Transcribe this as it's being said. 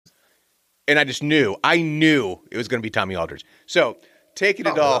and I knew it was going to be Tommy Aldridge. So taking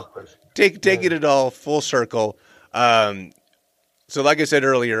it all full circle. So like I said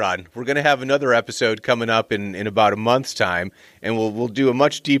earlier on, we're going to have another episode coming up in about a month's time, and we'll do a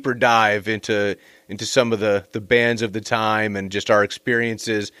much deeper dive into some of the bands of the time and just our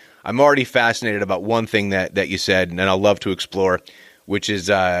experiences. I'm already fascinated about one thing that you said, and I'll love to explore, which is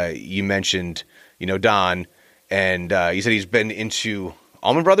you mentioned, Don, and you said he's been into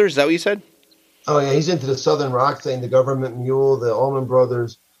Allman Brothers. Is that what you said? Oh yeah, he's into the Southern rock thing, the Government Mule, the Allman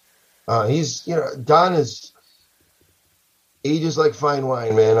Brothers. Don is ages like fine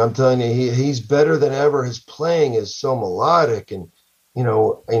wine, man. I'm telling you, he's better than ever. His playing is so melodic, and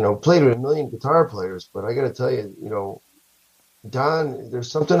played with a million guitar players. But I got to tell you, Don,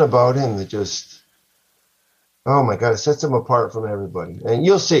 there's something about him that just, oh my God, it sets him apart from everybody. And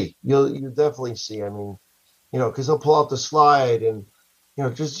you'll see, you'll definitely see. I mean, because he'll pull out the slide, and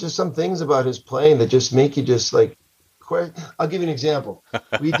just some things about his playing that just make you just like. I'll give you an example.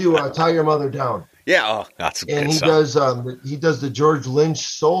 We do "Tie Your Mother Down." Yeah, that's a good and song. He does the George Lynch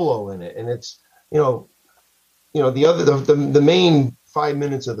solo in it, and it's the main 5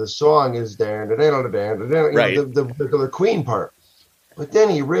 minutes of the song is the regular Queen part, but then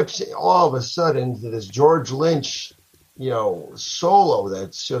he rips all of a sudden into this George Lynch solo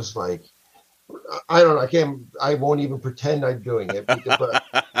that's just like I won't even pretend I'm doing it, but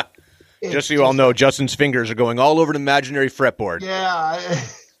just so you all know, Justin's fingers are going all over the imaginary fretboard. Yeah.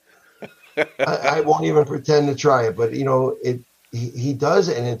 I won't even pretend to try it, but he does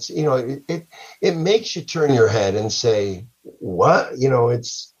it, and it's it makes you turn your head and say, what?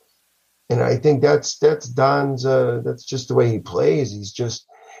 And I think that's Don's that's just the way he plays.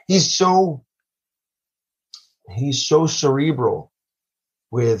 He's so cerebral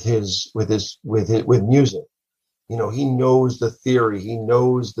with music. He knows the theory, he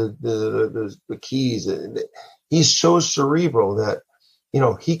knows the keys. He's so cerebral that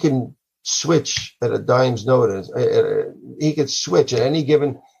he can switch at a dime's notice. He could switch at any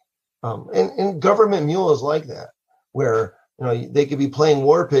given, and Government Mule is like that, where they could be playing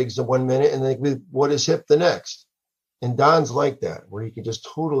War Pigs in 1 minute and they could be What Is Hip the next. And Don's like that, where he can just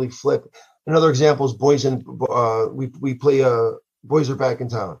totally flip. Another example is we play Boys Are Back in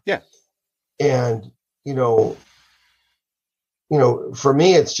Town. Yeah. And for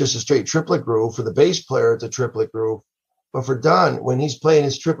me, it's just a straight triplet groove. For the bass player, it's a triplet groove. But for Don, when he's playing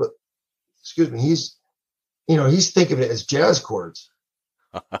his triplet, he's thinking of it as jazz chords.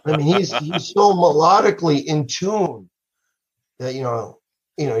 I mean, he's so melodically in tune that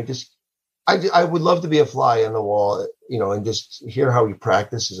I would love to be a fly on the wall, and just hear how he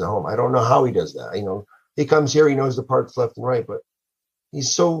practices at home. I don't know how he does that. He comes here, he knows the parts left and right, but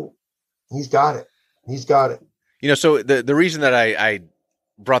he's got it. He's got it. So the reason that I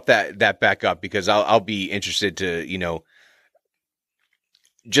brought that back up, because I'll be interested to,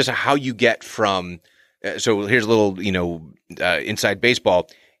 just how you get from, so here's a little, inside baseball,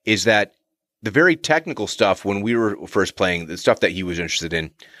 is that the very technical stuff when we were first playing, the stuff that he was interested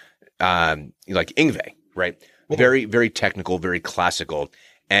in, like Yngwie, right? Yeah. Very, very technical, very classical.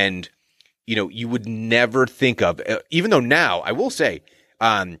 And, you would never think of, even though now I will say,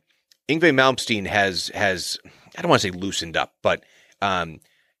 Yngwie Malmsteen has, I don't want to say loosened up, but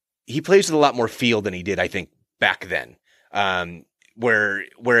he plays with a lot more feel than he did, I think, back then.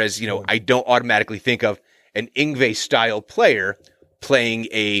 Whereas, I don't automatically think of an Yngwie style player playing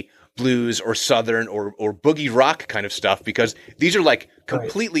a blues or Southern or boogie rock kind of stuff, because these are like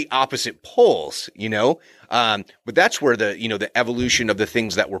completely opposite poles, but that's where the evolution of the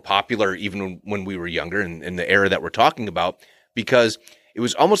things that were popular, even when we were younger and in the era that we're talking about, because it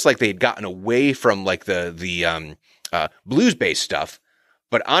was almost like they had gotten away from like the blues based stuff.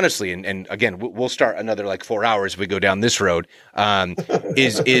 But honestly, and again, we'll start another like 4 hours if we go down this road,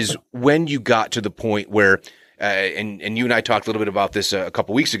 is when you got to the point where, and you and I talked a little bit about this a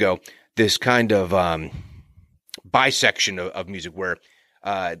couple weeks ago, this kind of bisection of music where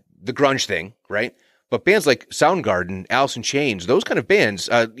the grunge thing, right? But bands like Soundgarden, Alice in Chains, those kind of bands,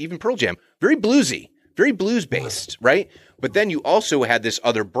 even Pearl Jam, very bluesy, very blues based, right? But then you also had this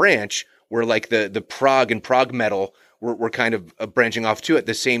other branch where like the prog and prog metal were kind of branching off too at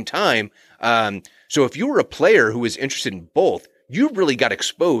the same time. So if you were a player who was interested in both, you really got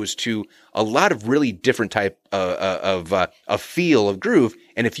exposed to a lot of really different type of feel of groove.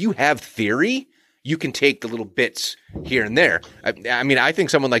 And if you have theory, you can take the little bits here and there. I mean, I think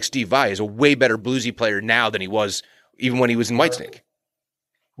someone like Steve Vai is a way better bluesy player now than he was even when he was in Whitesnake.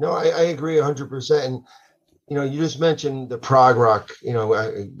 No, I agree 100%. And, you just mentioned the prog rock,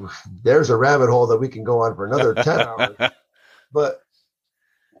 there's a rabbit hole that we can go on for another 10 hours. But,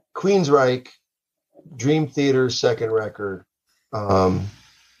 Queensryche, Dream Theater's second record.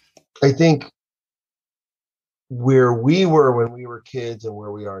 I think where we were when we were kids and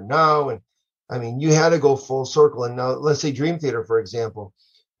where we are now, and I mean, you had to go full circle. And now, let's say Dream Theater, for example,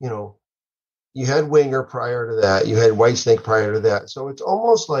 you had Winger prior to that, you had Whitesnake prior to that. So it's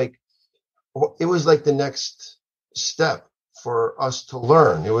almost like it was like the next step for us to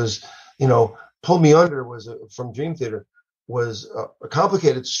learn. It was, Pull Me Under was from Dream Theater was a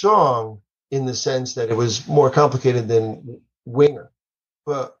complicated song in the sense that it was more complicated than Winger,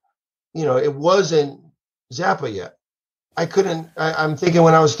 but it wasn't Zappa yet. I'm thinking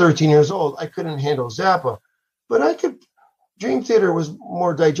when I was 13 years old, I couldn't handle Zappa, but I could. Dream Theater was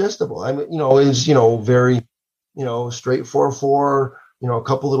more digestible. I mean, it was, very, straight 4/4, a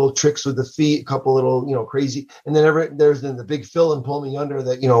couple little tricks with the feet, a couple little, crazy. And then there's the Big Phil and Pull Me Under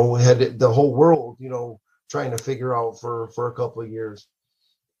that, had the whole world, trying to figure out for a couple of years.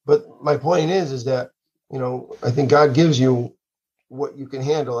 But my point is that, I think God gives you what you can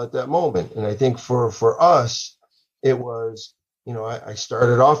handle at that moment. And I think for us, it was, I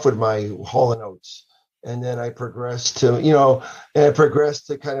started off with my Hall & Oates. And then I progressed to, kind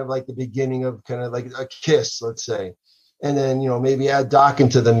of like the beginning of kind of like a Kiss, let's say. And then, maybe add Doc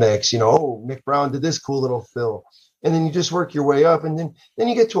into the mix, Mick Brown did this cool little fill. And then you just work your way up. And then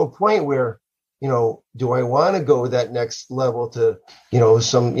you get to a point where, do I want to go that next level to,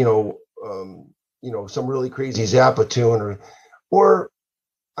 some really crazy Zappa tune or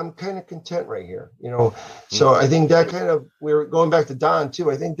I'm kind of content right here, So I think that kind of, we're going back to Don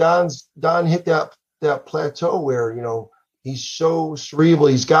too. I think Don hit that plateau where, he's so cerebral,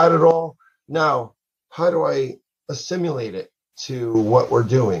 he's got it all. Now, how do I assimilate it to what we're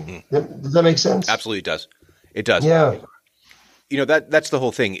doing? Does that make sense? Absolutely it does. It does. Yeah. That's the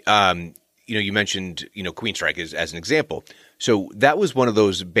whole thing. You mentioned, Queensryche as an example. So that was one of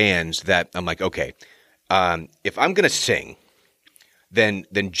those bands that I'm like, okay, if I'm going to sing, then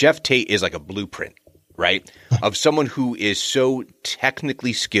Jeff Tate is like a blueprint, right? Of someone who is so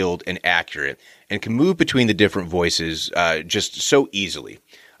technically skilled and accurate and can move between the different voices just so easily,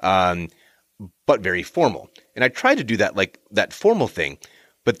 but very formal. And I try to do that, like that formal thing,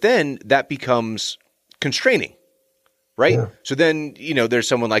 but then that becomes constraining, right? Yeah. So then, there's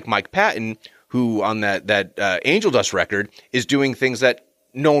someone like Mike Patton who on that Angel Dust record is doing things that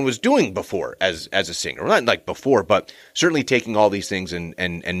no one was doing before as a singer. Well, not like before, but certainly taking all these things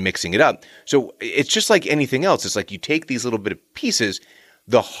and mixing it up. So it's just like anything else. It's like you take these little bit of pieces.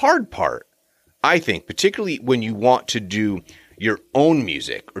 The hard part, I think, particularly when you want to do your own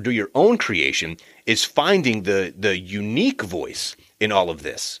music or do your own creation, is finding the unique voice in all of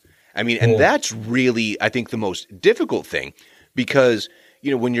this. I mean, and that's really, I think, the most difficult thing because,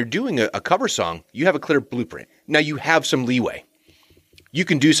 when you're doing a cover song, you have a clear blueprint. Now you have some leeway. You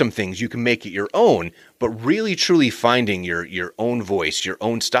can do some things, you can make it your own, but really truly finding your own voice, your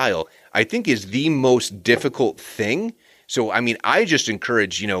own style, I think is the most difficult thing. So, I mean, I just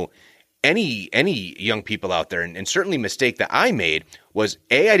encourage, any young people out there, and certainly a mistake that I made was,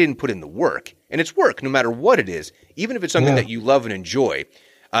 I didn't put in the work. And it's work, no matter what it is, even if it's something that you love and enjoy.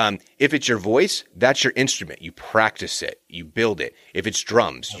 If it's your voice, that's your instrument. You practice it, you build it. If it's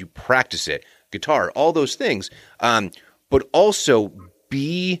drums, you practice it. Guitar, all those things. But also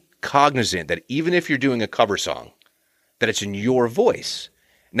be cognizant that even if you're doing a cover song, that it's in your voice.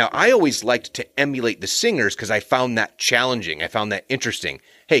 Now, I always liked to emulate the singers because I found that challenging. I found that interesting.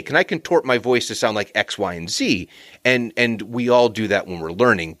 Hey, can I contort my voice to sound like X, Y, and Z? And we all do that when we're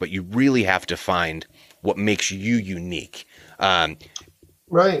learning, but you really have to find what makes you unique.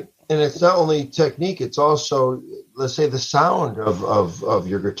 Right. And it's not only technique, it's also, let's say, the sound of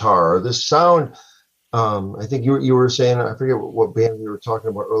your guitar, or the sound. I think you were saying, I forget what band we were talking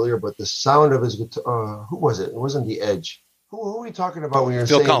about earlier, but the sound of his guitar, who was it? It wasn't The Edge. Who are we talking about when you're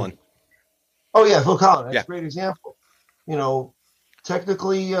saying? Phil Collin. Oh, yeah, Phil Collin. That's a great example.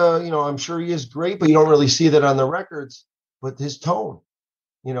 Technically, I'm sure he is great, but you don't really see that on the records, but his tone,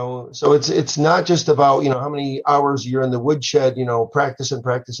 so it's not just about, how many hours you're in the woodshed, practice. And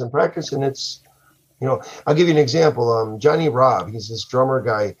it's, I'll give you an example. Johnny Robb, he's this drummer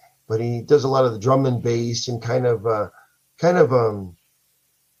guy, but he does a lot of the drum and bass and kind of the dubstep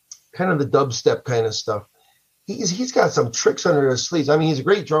kind of stuff. He's got some tricks under his sleeves. I mean, he's a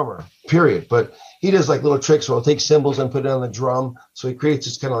great drummer, period. But he does like little tricks where he'll take cymbals and put it on the drum. So he creates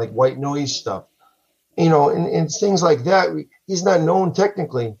this kind of like white noise stuff, and things like that. He's not known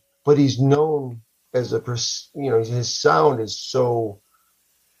technically, but he's known as his sound is so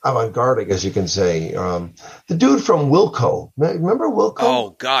avant-garde, I guess you can say. The dude from Wilco, remember Wilco?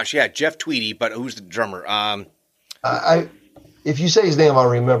 Oh gosh, yeah, Jeff Tweedy, but who's the drummer? if you say his name, I'll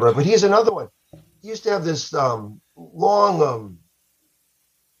remember it. But he's another one. He used to have this long,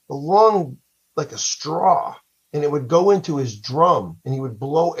 like a straw, and it would go into his drum, and he would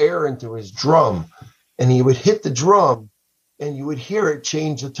blow air into his drum, and he would hit the drum, and you would hear it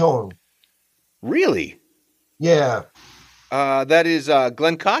change the tone. Really? Yeah. That is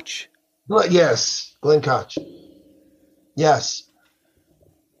Glenn Koch? Yes, Glenn Koch. Yes.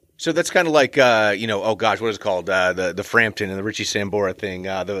 So that's kind of like, oh gosh, what is it called? The Frampton and the Richie Sambora thing,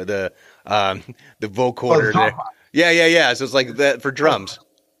 the vocoder there. Yeah. So it's like that for drums.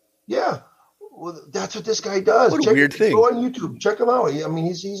 Yeah. Well, that's what this guy does. What a weird thing. Go on YouTube. Check him out. I mean,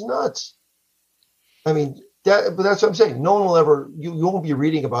 he's nuts. I mean, but that's what I'm saying. No one will ever, you won't be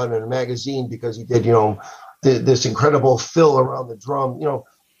reading about it in a magazine because he did, this incredible fill around the drum.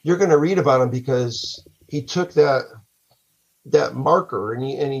 You're going to read about him because he took that marker and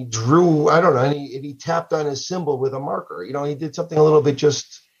he drew, I don't know, and he tapped on his cymbal with a marker. He did something a little bit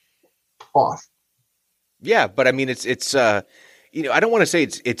just off. Yeah, but I mean, it's I don't want to say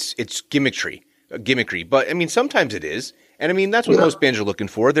it's gimmickry, but I mean, sometimes it is. And I mean, that's what most bands are looking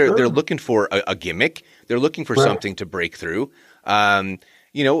for. They're looking for a gimmick. They're looking for something to break through. And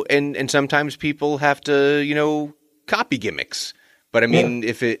sometimes people have to, copy gimmicks. But I mean,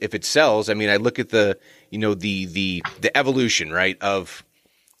 if it sells, I mean, I look at the evolution, right?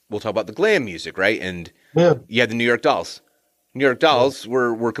 We'll talk about the glam music, right? And you had the New York Dolls. New York Dolls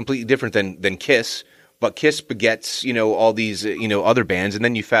were completely different than Kiss, but Kiss begets, all these, other bands. And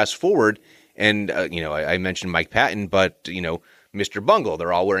then you fast forward and, I mentioned Mike Patton, but, Mr. Bungle,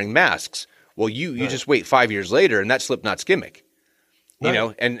 they're all wearing masks. Well, you just wait 5 years later and that's Slipknot's gimmick.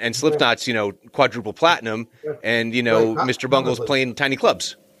 And Slipknot's, quadruple platinum, and, Mr. Bungle's playing tiny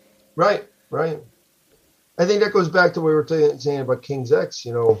clubs. Right. I think that goes back to what we were saying about King's X.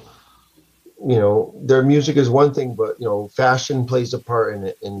 Their music is one thing, but, fashion plays a part in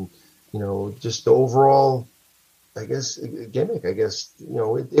it. And, just the overall, I guess, gimmick,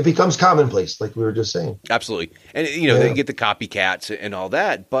 it becomes commonplace, like we were just saying. Absolutely. And, they get the copycats and all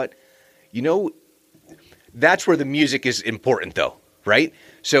that. But, that's where the music is important, though. Right?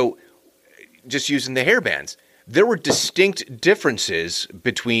 So just using the hair bands, there were distinct differences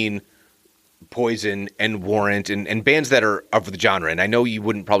between Poison and Warrant and bands that are of the genre. And I know you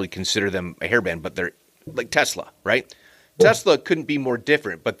wouldn't probably consider them a hair band, but they're like Tesla, right? Yeah. Tesla couldn't be more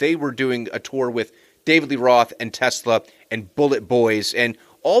different, but they were doing a tour with David Lee Roth and Tesla and Bullet Boys and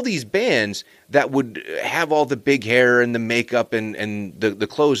all these bands that would have all the big hair and the makeup and the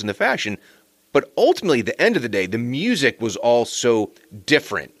clothes and the fashion. But ultimately, at the end of the day, the music was all so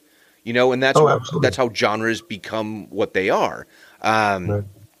different, and that's how genres become what they are. Right.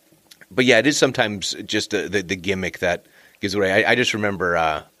 But yeah, it is sometimes just the gimmick that gives away. I just remember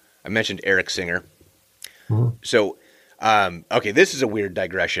I mentioned Eric Singer. Mm-hmm. So, okay, this is a weird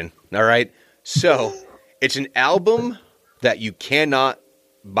digression. All right, so it's an album that you cannot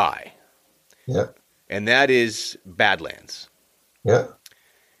buy. Yeah, and that is Badlands. Yeah.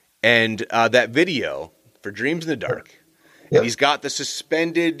 And that video for Dreams in the Dark, and he's got the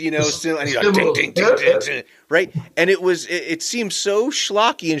suspended, and he's like, ding, ding, ding, ding, ding, right? And it seems so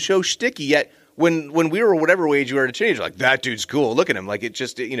schlocky and so sticky, yet when we were whatever age we were at a teenager, like, that dude's cool, look at him, like, it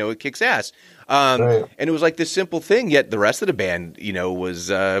just, it kicks ass. And it was like this simple thing, yet the rest of the band,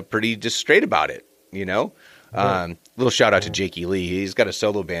 was pretty just straight about it, Little shout out to Jakey Lee. He's got a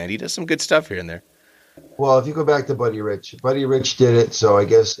solo band. He does some good stuff here and there. Well, if you go back to Buddy Rich did it, so I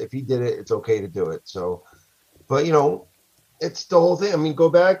guess if he did it, it's okay to do it. So, but it's the whole thing. I mean, go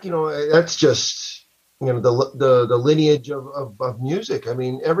back, that's just the lineage of music. I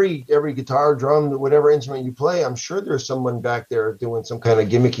mean, every guitar, drum, whatever instrument you play, I'm sure there's someone back there doing some kind of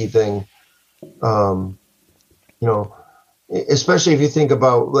gimmicky thing. Especially if you think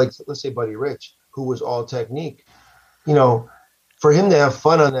about, like, let's say Buddy Rich, who was all technique, for him to have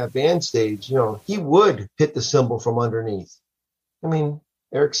fun on that band stage, he would hit the cymbal from underneath. I mean,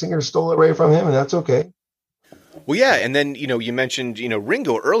 Eric Singer stole it right from him, and that's okay. Well, yeah, and then, you mentioned,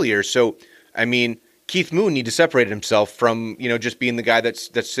 Ringo earlier. So, I mean, Keith Moon need to separate himself from, just being the guy that's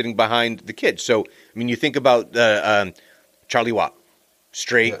sitting behind the kid. So, I mean, you think about Charlie Watt,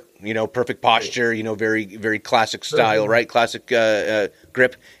 straight, perfect posture, very, very classic style, right? Classic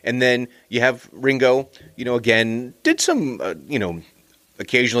grip. And then you have Ringo, again, did some,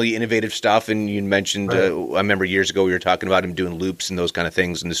 occasionally innovative stuff. And you mentioned, I remember years ago we were talking about him doing loops and those kind of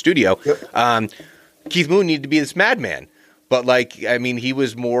things in the studio. Yep. Keith Moon needed to be this madman. But, like, I mean, he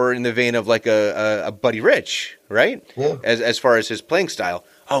was more in the vein of like a Buddy Rich, right? Yeah. As far as his playing style.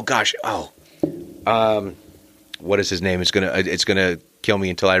 Oh gosh. What is his name? It's gonna kill me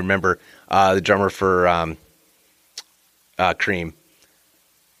until I remember. The drummer for Cream.